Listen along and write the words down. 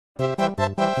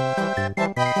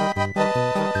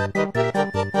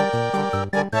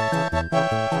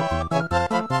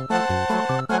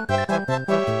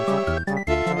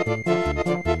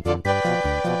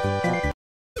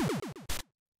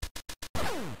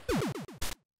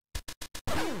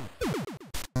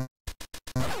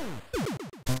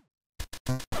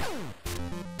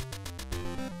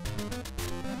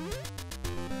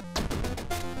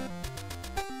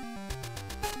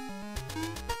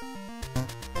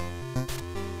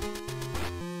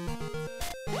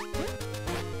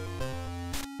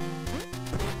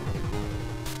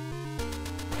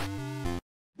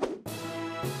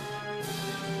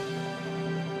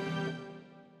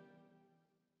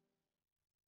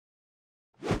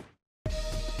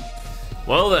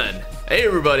Well then, hey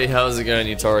everybody, how's it going?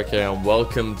 Utorak here, and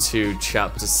welcome to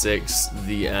Chapter 6,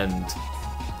 The End.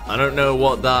 I don't know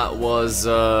what that was,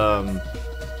 there.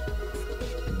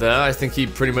 I think he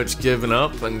pretty much given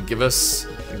up and given us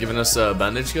a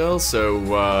bandage girl,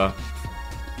 so,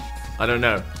 I don't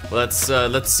know. Let's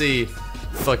see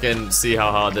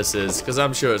how hard this is, because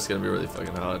I'm sure it's gonna be really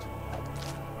fucking hard.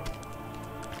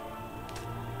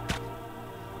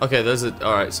 Okay, those are,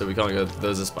 alright, so we can't go,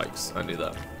 those are spikes, I knew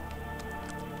that.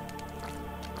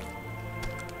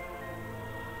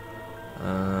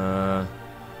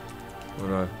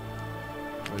 Where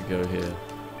do we go here?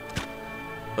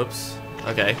 Oops.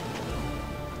 Okay.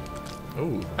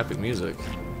 Ooh, epic music.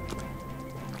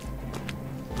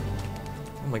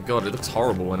 Oh my god, it looks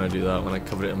horrible when I do that, when I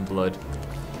cover it in blood.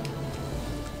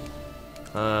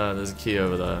 There's a key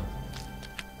over there.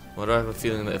 Why do I have a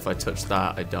feeling that if I touch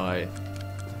that, I die?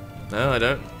 No, I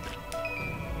don't.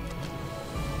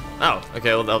 Oh,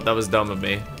 okay, well that was dumb of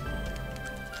me.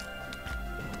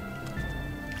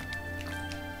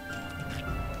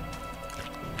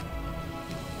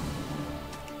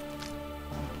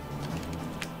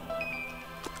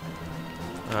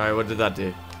 Alright, what did that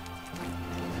do?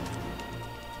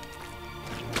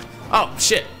 Oh,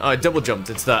 shit! Oh, I double jumped,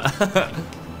 it's that.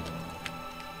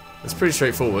 It's pretty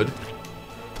straightforward.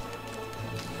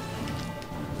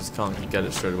 Just can't get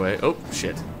it straight away. Oh,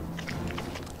 shit.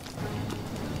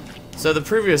 So the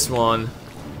previous one,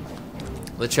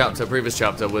 previous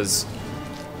chapter was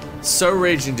so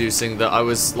rage-inducing that I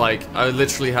was like, I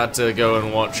literally had to go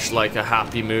and watch like a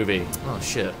happy movie. Oh,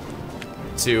 shit.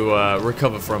 To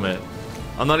recover from it.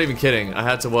 I'm not even kidding, I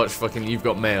had to watch fucking You've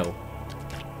Got Mail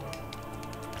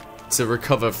to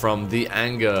recover from the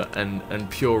anger and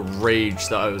pure rage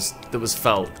that was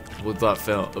felt with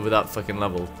that fucking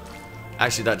level.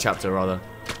 Actually, that chapter rather.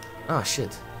 Ah,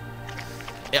 shit.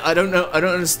 I don't know, I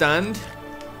don't understand.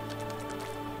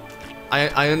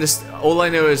 I understand, all I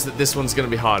know is that this one's gonna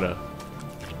be harder.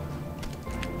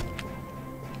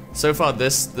 So far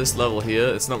this level here,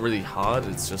 it's not really hard,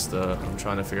 it's just I'm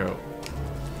trying to figure out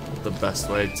the best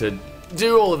way to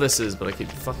do all of this is, but I keep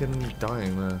fucking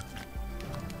dying there.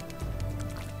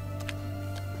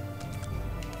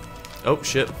 Oh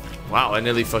shit. Wow, I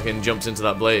nearly fucking jumped into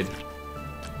that blade.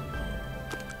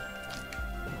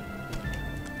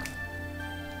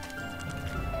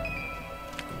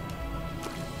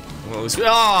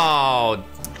 Oh!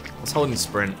 I was holding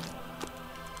sprint.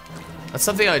 That's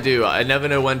something I do. I never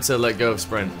know when to let go of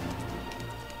sprint.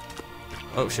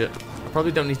 Oh shit. I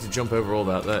probably don't need to jump over all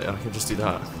that. I can just do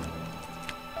that.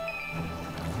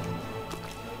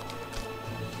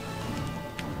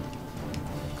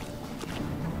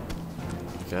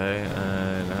 Okay,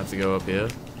 and I have to go up here.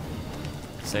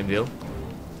 Same deal.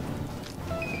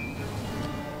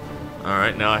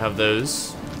 Alright, now I have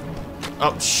those.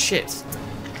 Oh, shit!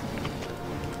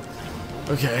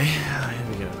 Okay, here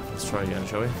we go. Let's try again,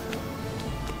 shall we?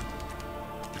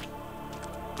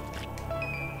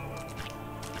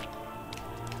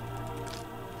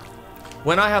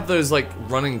 When I have those, like,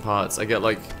 running parts, I get,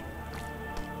 like,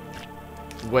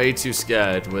 way too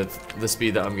scared with the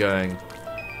speed that I'm going.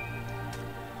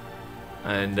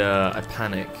 And, I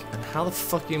panic. And how the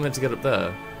fuck are you meant to get up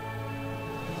there?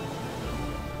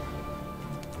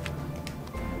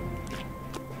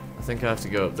 I think I have to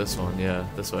go up this one, yeah,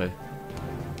 this way.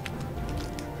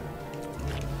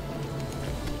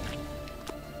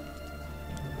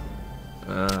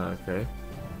 Okay.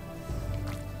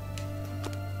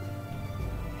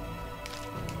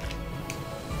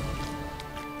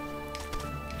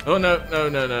 Oh no, no,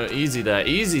 no, no, easy there,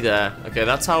 easy there. Okay,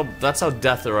 that's how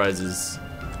death arises.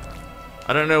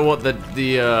 I don't know what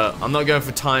I'm not going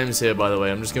for times here, by the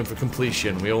way, I'm just going for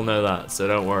completion, we all know that, so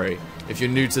don't worry. If you're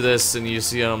new to this and you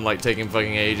see I'm like taking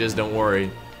fucking ages, don't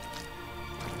worry.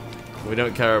 We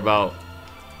don't care about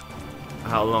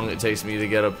how long it takes me to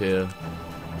get up here.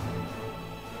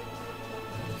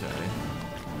 Okay.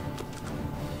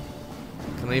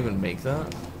 Can I even make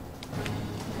that?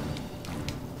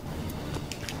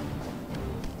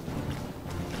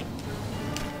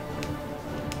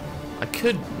 I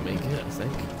could make it, I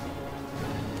think.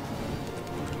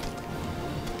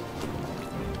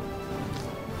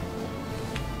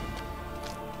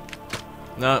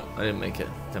 No, I didn't make it.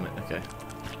 Damn it, okay.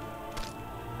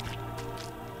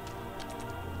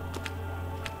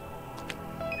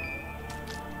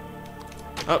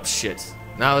 Oh, shit.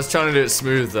 Now I was trying to do it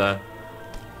smooth there.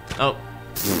 Oh.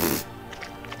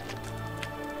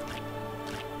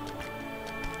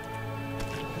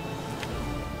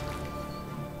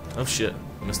 Oh, shit.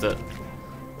 Missed it.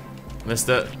 Missed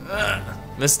it.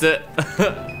 Missed it.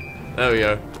 There we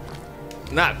go.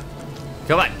 No.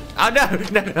 Come on. Oh, no.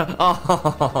 No.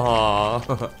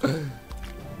 Oh.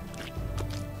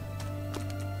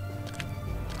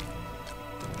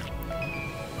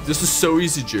 This is so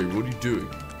easy, Jay. What are you doing?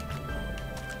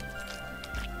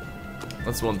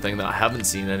 That's one thing that I haven't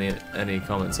seen any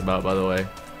comments about, by the way.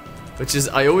 Which is,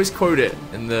 I always quote it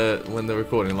in when they're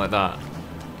recording like that,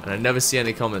 and I never see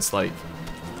any comments like,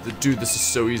 "Dude, this is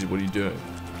so easy. What are you doing?"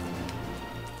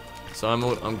 So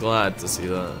I'm glad to see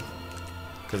that,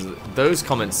 because those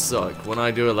comments suck. When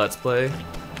I do a let's play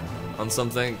on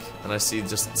something and I see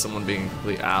just someone being a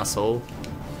complete asshole,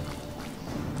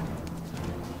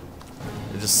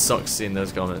 it just sucks seeing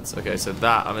those comments. Okay, so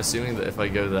that, I'm assuming that if I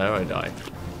go there, I die.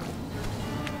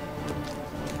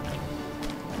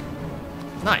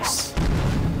 Nice.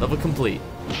 Level complete.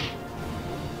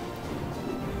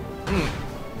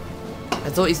 I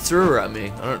thought he threw her at me.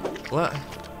 I don't... What?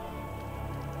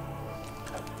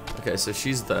 Okay, so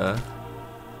she's there.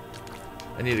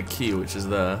 I need a key, which is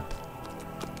there.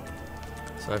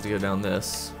 So I have to go down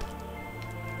this.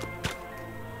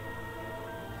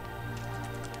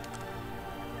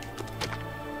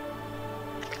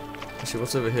 Actually,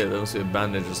 what's over here? There must be a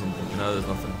bandage or something. No, there's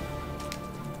nothing.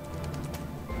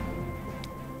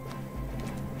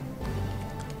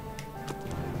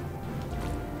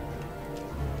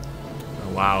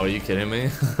 Wow, are you kidding me?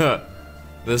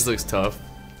 This looks tough.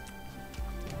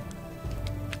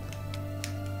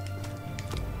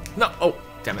 No! Oh,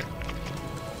 damn it.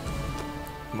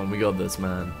 Come on, we got this,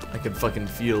 man. I can fucking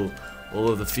feel all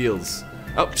of the feels.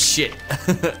 Oh, shit.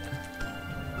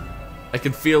 I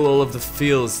can feel all of the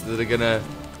feels that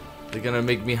they're gonna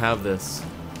make me have this.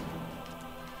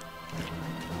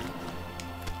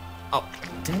 Oh,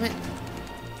 damn it.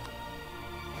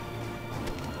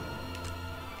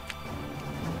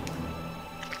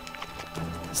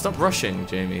 Stop rushing,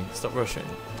 Jamie. Stop rushing.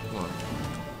 Come on.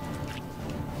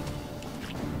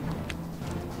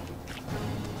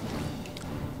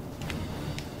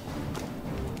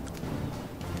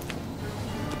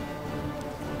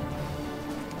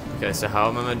 Okay, so how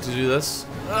am I meant to do this?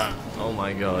 Oh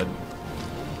my god.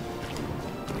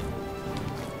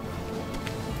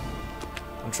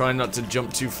 I'm trying not to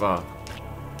jump too far.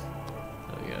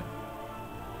 There we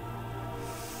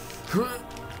go.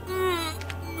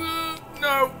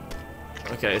 No!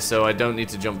 Okay, so I don't need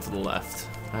to jump to the left.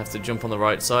 I have to jump on the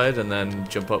right side and then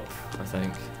jump up, I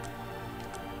think.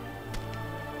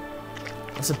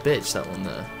 That's a bitch, that one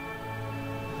there.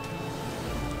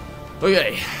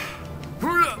 Okay.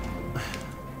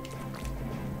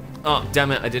 Oh,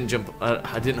 damn it, I didn't jump.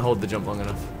 I didn't hold the jump long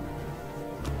enough.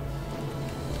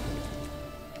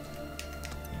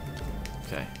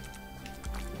 Okay.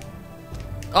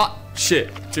 Ah,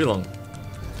 shit, too long.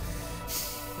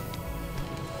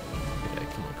 Okay,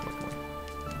 come on, come on, come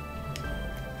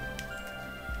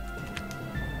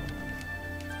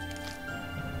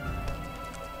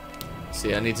on.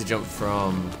 See, I need to jump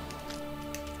from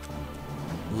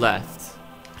left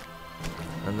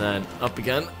and then up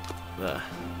again. There.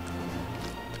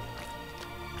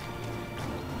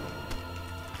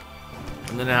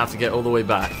 And then I have to get all the way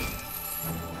back.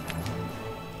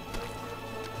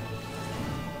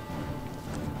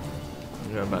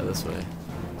 I'm going back this way.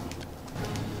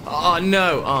 Oh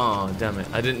no! Oh, damn it.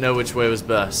 I didn't know which way was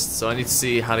best, so I need to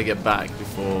see how to get back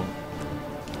before.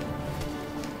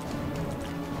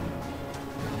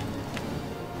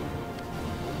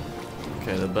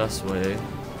 Okay, the best way.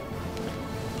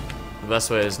 The best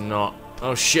way is not.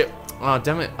 Oh shit! Oh,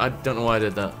 damn it. I don't know why I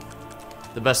did that.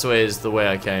 The best way is the way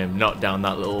I came, not down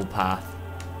that little path.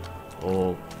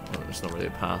 Or, well, it's not really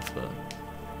a path, but...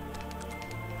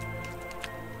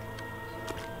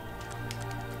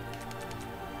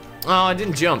 Oh, I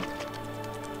didn't jump.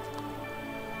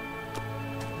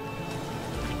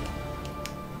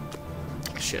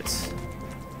 Shit.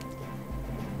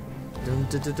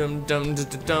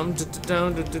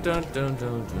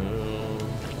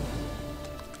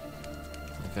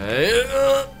 Okay.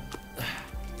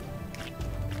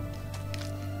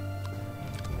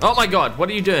 Oh my god, what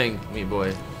are you doing, meat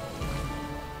boy?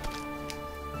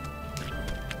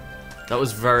 That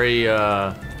was very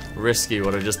risky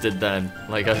what I just did then.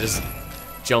 Like I just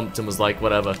jumped and was like,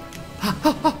 whatever.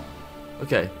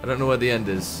 Okay, I don't know where the end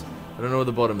is. I don't know where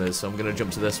the bottom is, so I'm gonna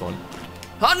jump to this one.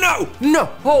 Oh no! No!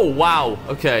 Oh wow!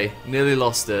 Okay, nearly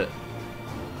lost it.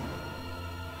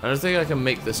 I don't think I can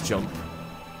make this jump.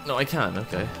 No, I can.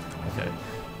 Okay. Okay.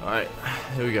 Alright,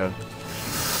 here we go.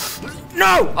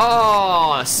 No!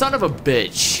 Oh, son of a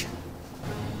bitch.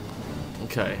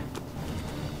 Okay.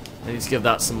 I need to give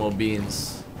that some more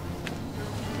beans.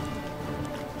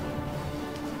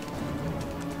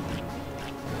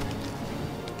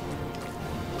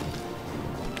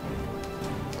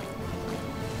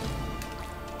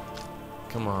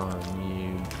 Come on,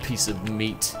 you piece of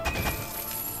meat.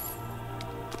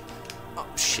 Oh,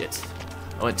 shit.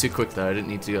 I went too quick there. I didn't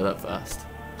need to go that fast.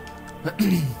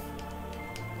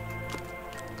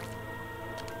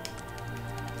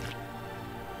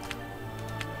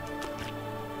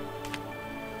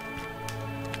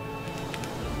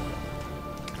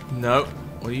 No.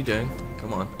 What are you doing?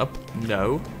 Come on. Up.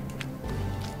 No.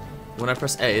 When I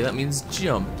press A, that means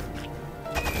jump.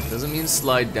 Doesn't mean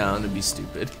slide down and be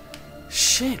stupid.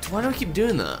 Shit, why do I keep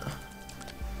doing that?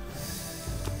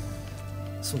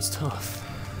 This one's tough.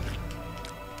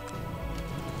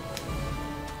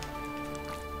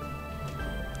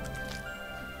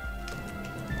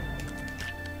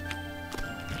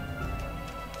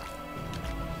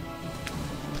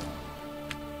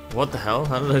 What the hell?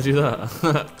 How did I do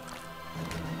that?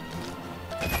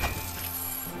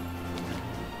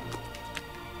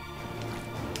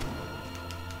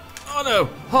 Oh no!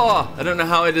 Oh, I don't know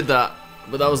how I did that,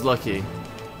 but that was lucky.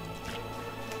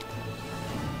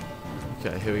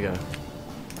 Okay, here we go.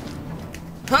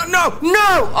 Oh, no!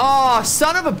 No! Oh,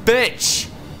 son of a bitch!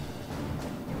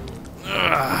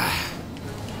 Ugh.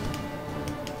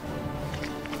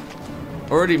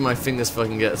 Already my fingers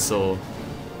fucking get sore.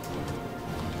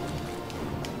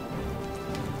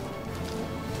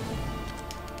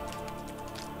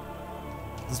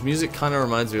 This music kind of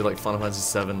reminds me of like Final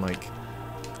Fantasy VII, like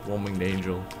One-Winged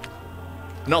Angel.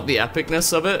 Not the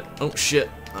epicness of it. Oh shit,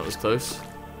 that was close.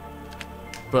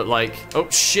 But like, oh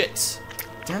shit,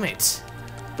 damn it.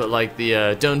 But like the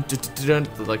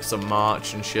like some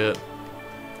march and shit.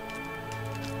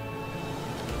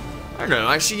 I don't know.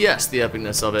 Actually, yes, the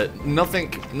epicness of it.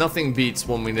 Nothing beats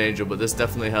One-Winged Angel, but this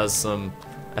definitely has some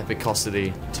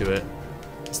epicosity to it.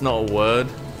 It's not a word.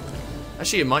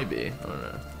 Actually, it might be. I don't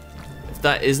know. If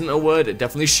that isn't a word, it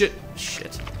definitely should.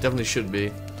 Shit, definitely should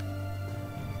be.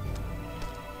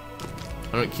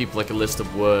 I don't keep like a list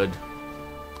of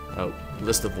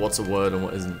list of what's a word and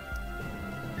what isn't.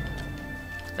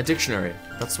 A dictionary.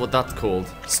 That's what that's called.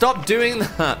 Stop doing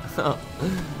that.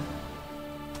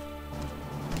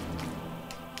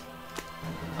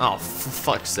 Oh, for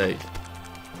fuck's sake.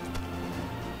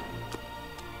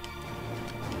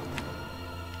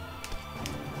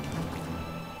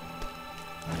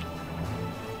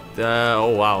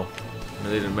 Oh wow.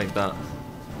 Really didn't make that.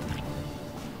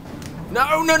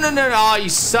 No, no, no, no, no, oh, you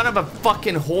son of a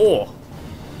fucking whore.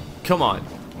 Come on.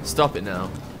 Stop it now.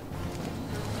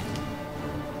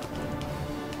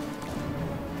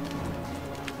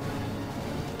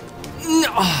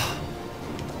 No.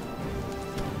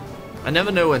 I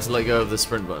never know when to let go of the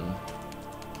sprint button.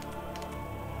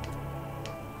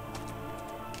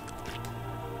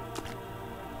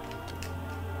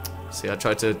 See, I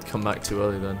tried to come back too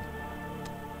early then.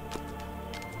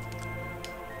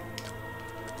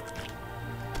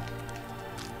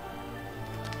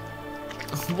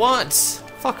 What?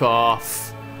 Fuck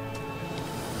off.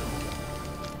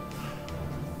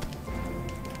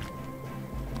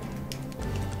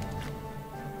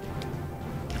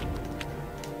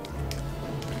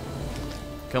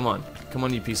 Come on. Come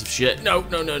on, you piece of shit. No,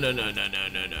 no, no, no, no, no, no,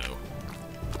 no, no.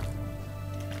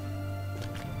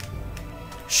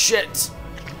 Shit.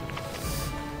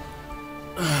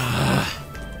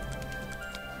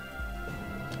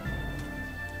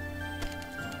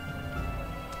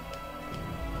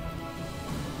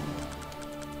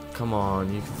 Come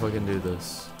on, you can fucking do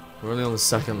this. We're only on the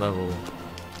second level.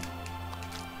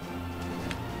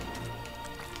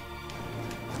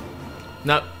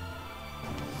 No.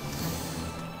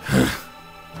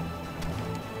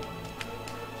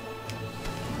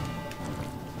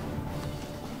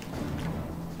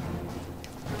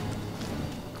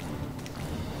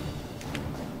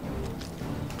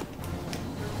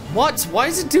 What? Why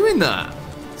is it doing that?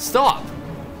 Stop.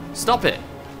 Stop it.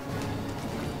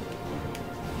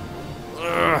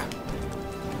 Ugh.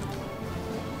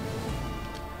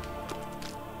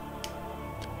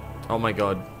 Oh my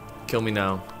god. Kill me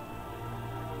now.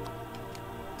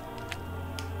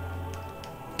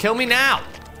 Kill me now!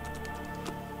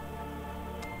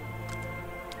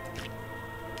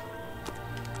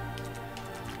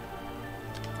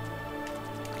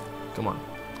 Come on.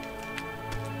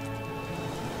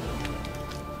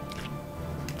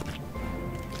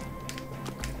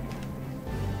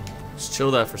 Just chill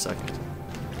there for a second.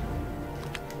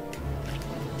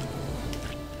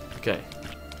 Okay.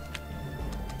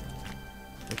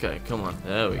 Okay, come on.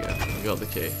 There we go. We got the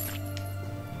key.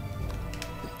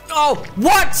 Oh,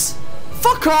 what?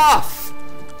 Fuck off!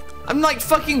 I'm like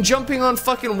fucking jumping on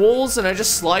fucking walls and I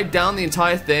just slide down the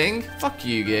entire thing? Fuck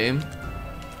you, game.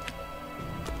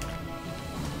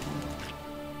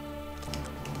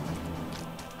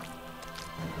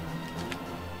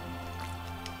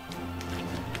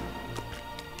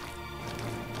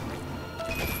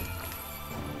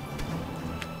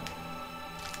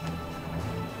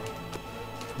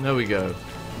 There we go.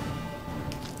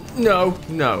 No,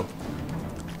 no.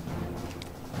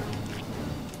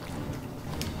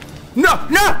 No,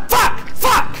 no! Fuck!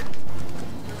 Fuck!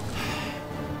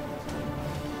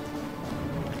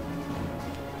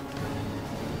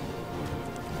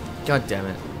 God damn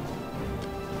it.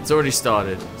 It's already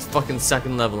started. It's fucking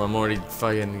second level. I'm already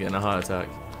fucking getting a heart attack.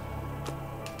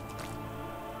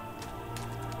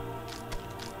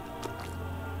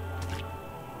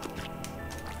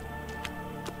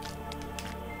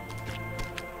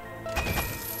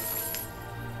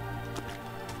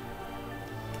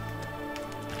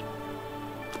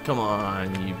 Come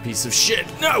on, you piece of shit!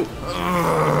 No!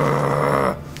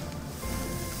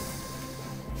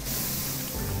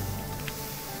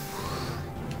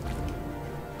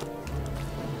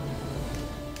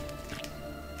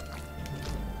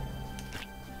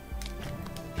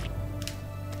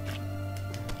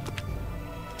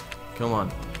 Come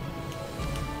on.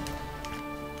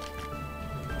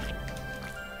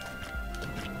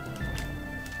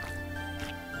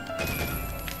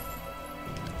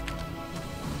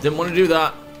 Didn't want to do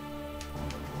that.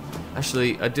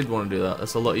 Actually, I did want to do that.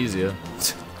 That's a lot easier.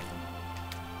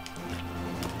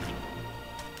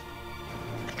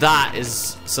 That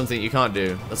is something you can't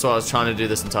do. That's what I was trying to do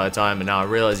this entire time, and now I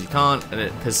realize you can't, and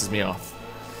it pisses me off.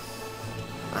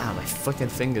 Ah, my fucking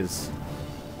fingers.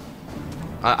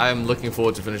 I'm looking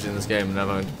forward to finishing this game and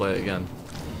never having to play it again.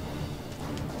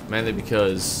 Mainly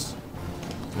because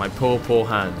my poor, poor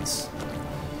hands.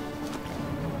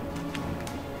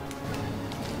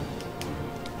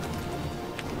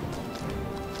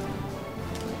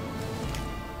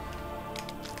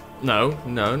 No,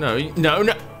 no, no, no,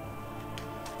 no.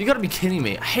 You gotta be kidding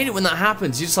me. I hate it when that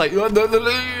happens. You're just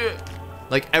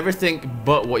like everything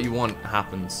but what you want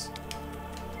happens.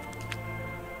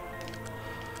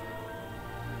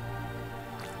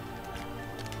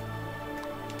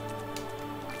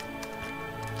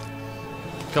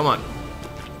 Come on.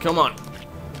 Come on.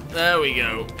 There we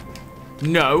go.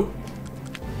 No.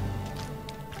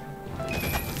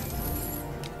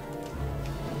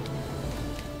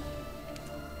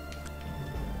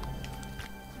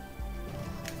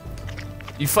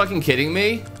 You fucking kidding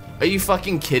me? Are you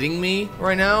fucking kidding me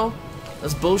right now?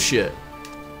 That's bullshit.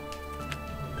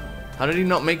 How did he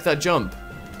not make that jump?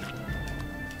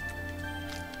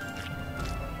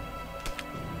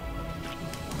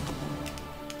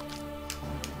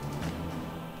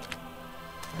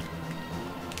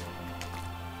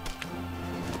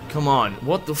 Come on,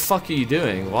 what the fuck are you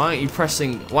doing? Why aren't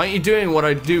you doing what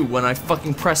I do when I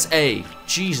fucking press A?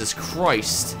 Jesus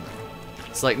Christ.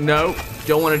 It's like, no,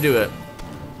 don't want to do it.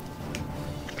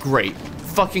 Great.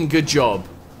 Fucking good job.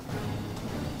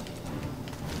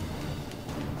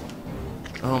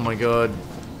 Oh my god.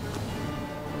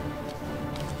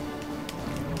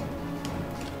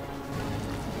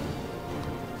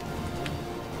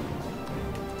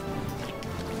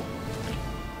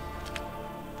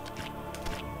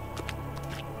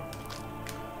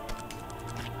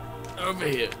 Over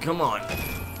here, come on.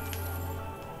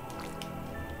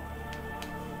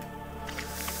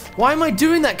 Why am I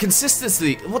doing that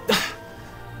consistently? What the?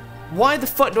 Why the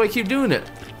fuck do I keep doing it?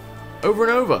 Over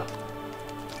and over.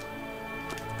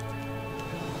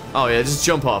 Oh yeah, just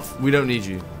jump off. We don't need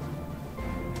you.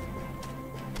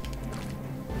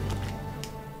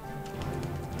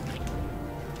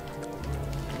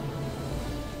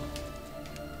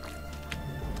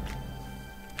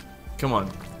 Come on.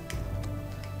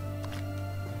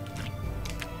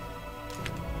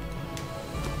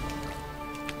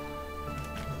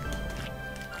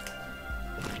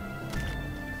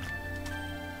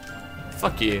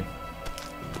 Fuck you.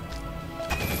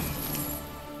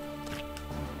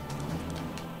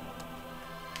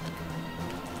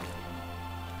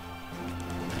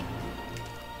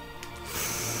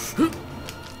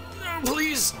 No,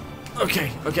 please.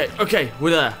 Okay, okay, okay, we're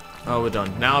there. Oh, we're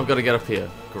done. Now I've got to get up here.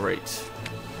 Great.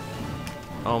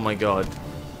 Oh my god.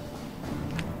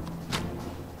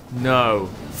 No.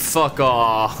 Fuck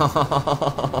off.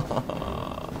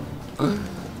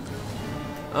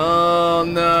 Oh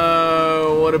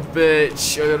no, what a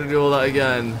bitch. I gotta do all that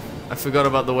again. I forgot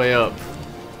about the way up.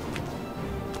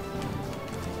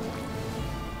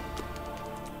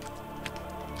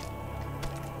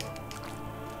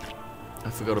 I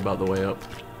forgot about the way up.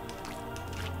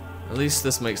 At least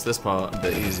this makes this part a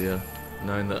bit easier,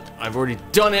 knowing that I've already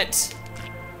done it!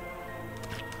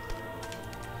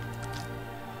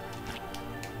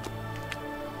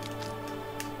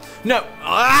 No!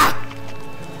 Ah!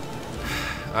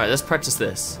 Alright, let's practice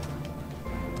this.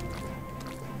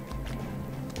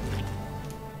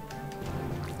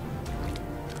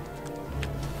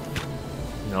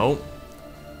 Nope.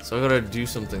 So I gotta do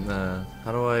something there.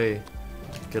 How do I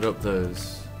get up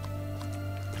those?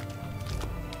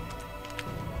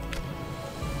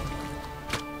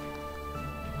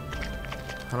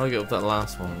 How do I get up that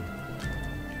last one?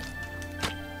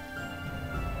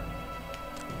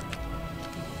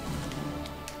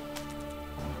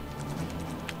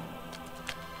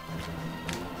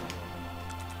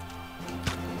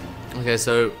 Okay,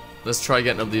 so let's try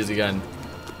getting up these again.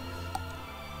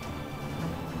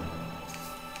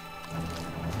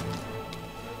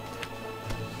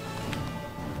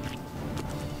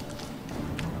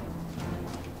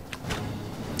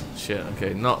 Shit,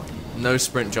 okay, no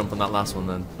sprint jump on that last one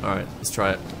then. Alright, let's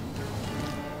try it.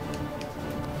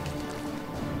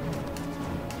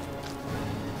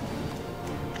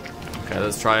 Okay,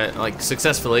 let's try it, like,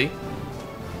 successfully.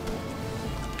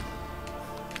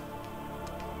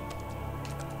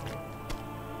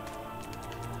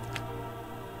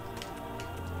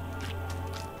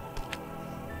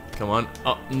 Come on.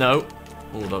 Oh, no.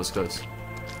 Oh, that was close.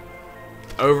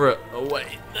 Over it.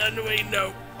 Away. And away.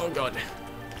 No. Oh, God.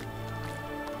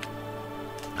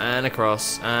 And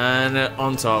across. And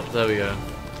on top. There we go.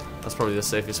 That's probably the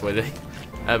safest way to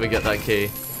ever get that key.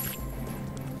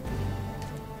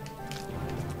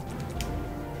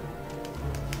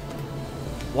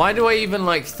 Why do I even,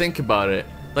 like, think about it?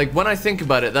 Like, when I think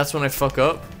about it, that's when I fuck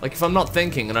up. Like, if I'm not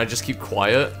thinking and I just keep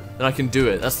quiet, then I can do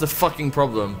it. That's the fucking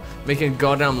problem. Making a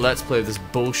goddamn Let's Play of this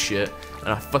bullshit, and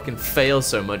I fucking fail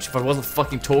so much. If I wasn't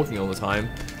fucking talking all the time,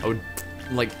 I would,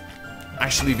 like,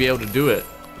 actually be able to do it.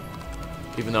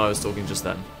 Even though I was talking just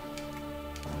then.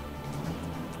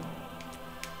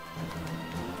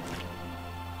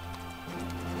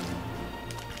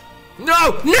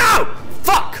 No! No!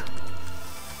 Fuck!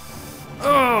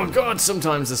 Oh god,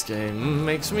 sometimes this game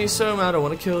makes me so mad I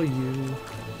want to kill you.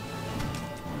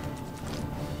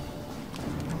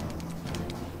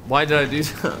 Why did I do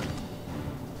that?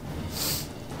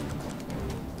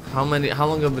 How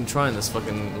long have I been trying this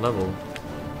fucking level?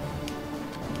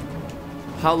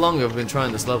 How long have I been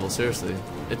trying this level, seriously?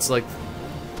 It's like...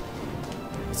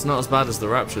 It's not as bad as the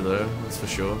Rapture though, that's for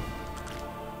sure.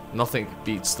 Nothing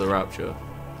beats the Rapture.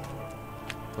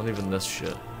 Not even this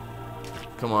shit.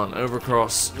 Come on,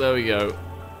 overcross. There we go.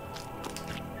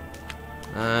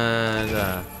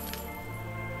 And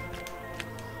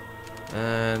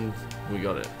and we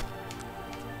got it.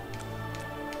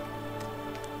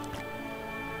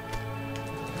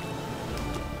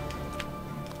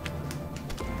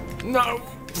 No!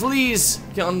 Please!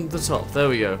 Get on the top. There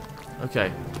we go.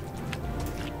 Okay.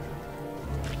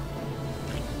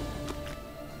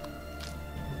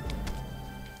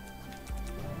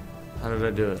 How did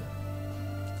I do it?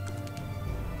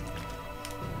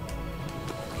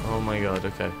 Oh my god,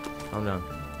 okay. Calm down.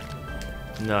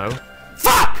 No.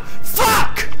 Fuck!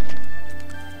 Fuck!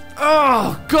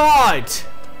 Oh god!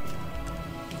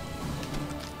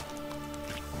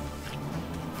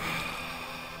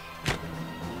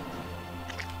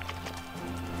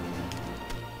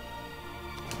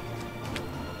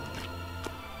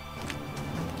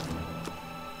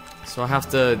 So I have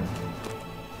to...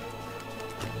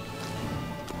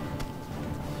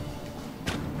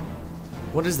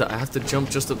 What is that? I have to jump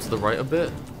just up to the right a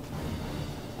bit?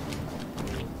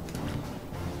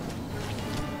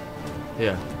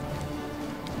 Yeah.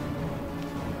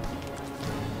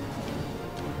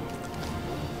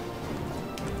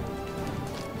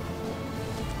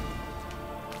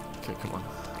 Okay, come on.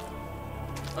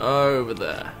 Over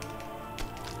there.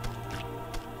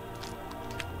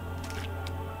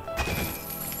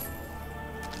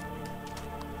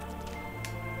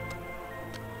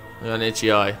 I got an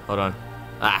itchy eye. Hold on.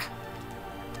 Ah.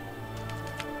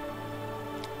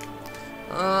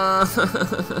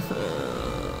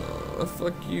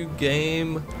 Fuck you,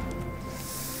 game.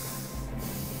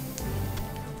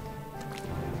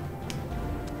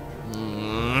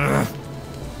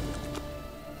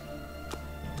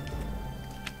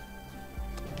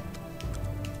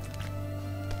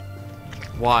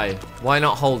 Why? Why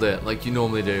not hold it like you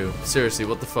normally do? Seriously,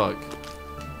 what the fuck?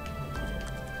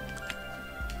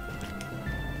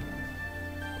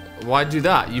 Why do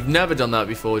that? You've never done that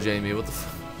before, Jamie. What the fuck?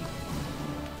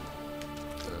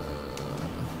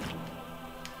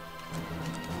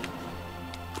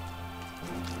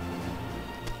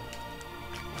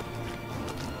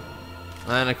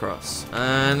 And across.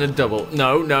 And a double.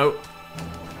 No, no.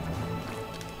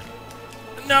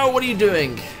 No, what are you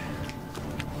doing?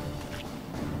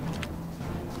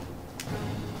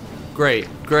 Great,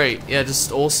 great. Yeah,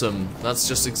 just awesome. That's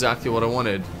just exactly what I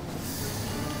wanted.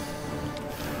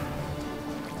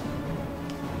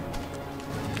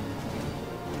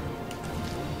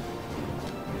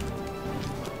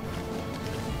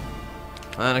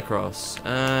 And across.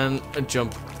 And a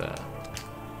jump there.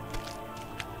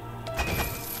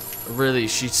 Really,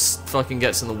 she fucking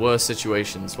gets in the worst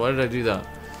situations. Why did I do that?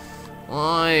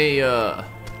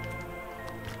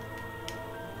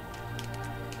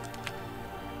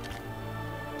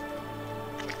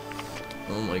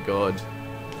 Oh my god.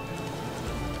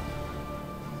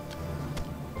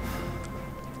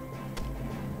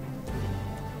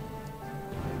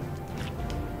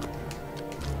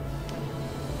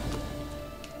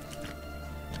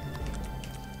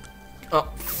 Oh,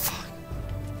 fuck.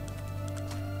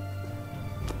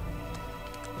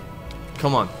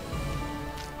 Come on.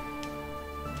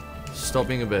 Stop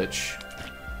being a bitch.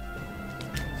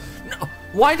 No!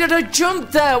 Why did I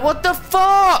jump there? What the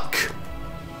fuck?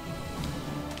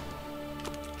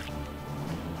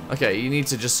 Okay, you need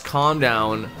to just calm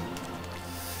down.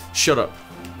 Shut up.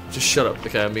 Just shut up.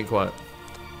 Okay, I'm being quiet.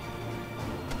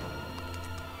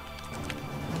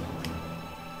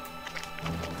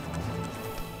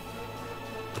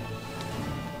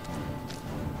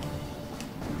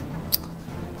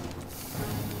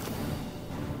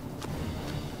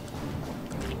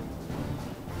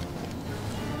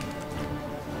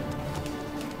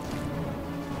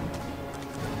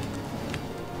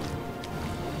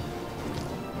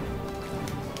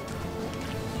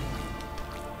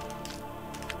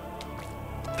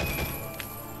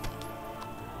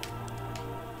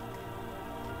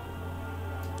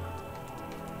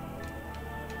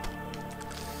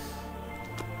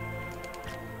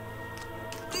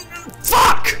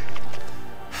 Fuck!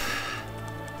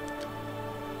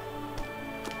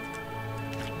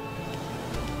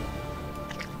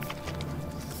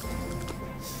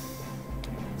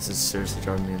 This is seriously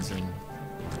driving me insane.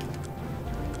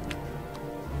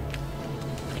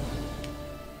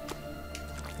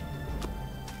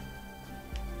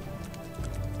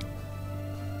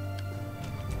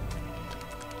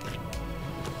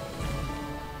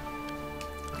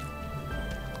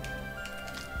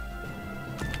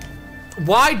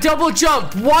 Why double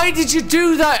jump? Why did you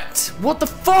do that? What the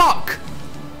fuck?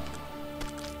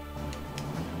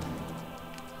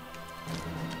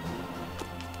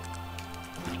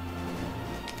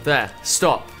 There,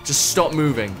 stop. Just stop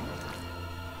moving.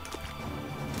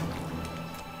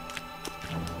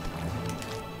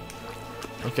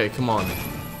 Okay, come on.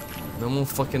 No more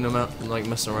fucking like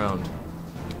messing around.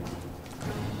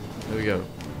 There we go.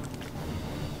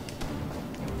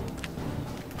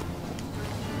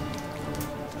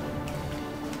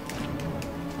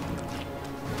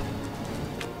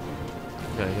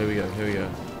 Okay, here we go, here we go.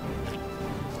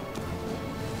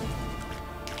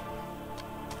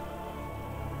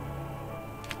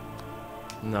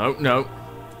 No, no.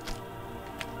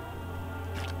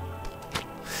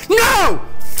 No!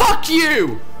 Fuck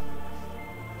you!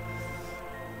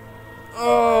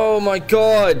 Oh my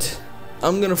god.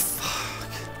 I'm gonna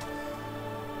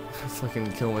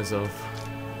fucking kill myself.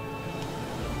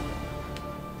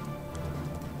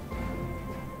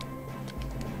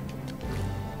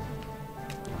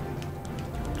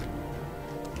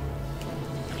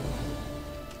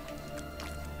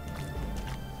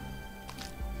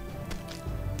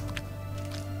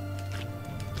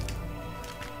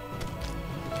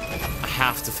 I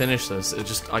have to finish this.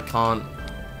 I can't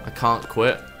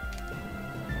quit.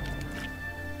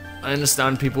 I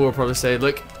understand people will probably say,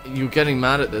 look, you're getting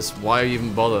mad at this, why are you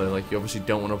even bother? Like, you obviously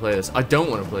don't want to play this. I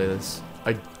don't want to play this.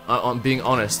 I'm being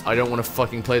honest, I don't want to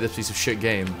fucking play this piece of shit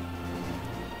game.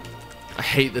 I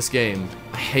hate this game.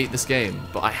 I hate this game,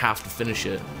 but I have to finish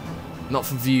it. Not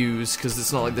for views, because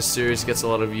it's not like this series gets a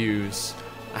lot of views.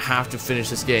 I have to finish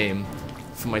this game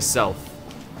for myself.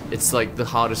 It's like the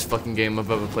hardest fucking game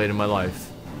I've ever played in my life.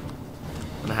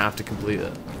 And I have to complete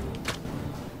it.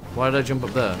 Why did I jump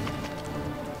up there?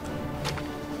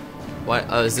 Why?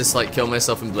 Is this like kill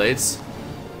myself in blades?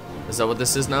 Is that what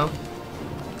this is now?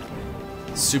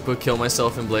 Super kill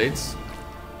myself in blades?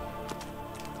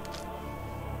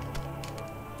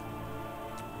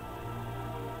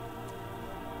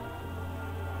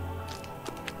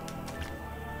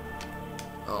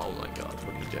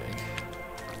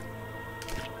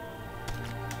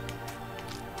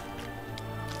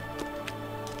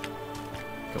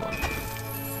 Come on.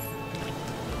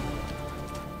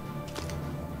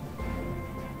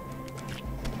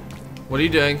 What are you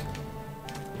doing?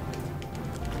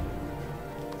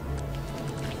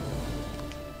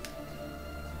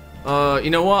 You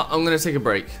know what? I'm gonna take a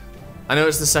break. I know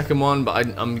it's the second one, but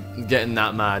I'm getting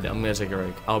that mad. I'm gonna take a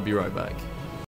break. I'll be right back.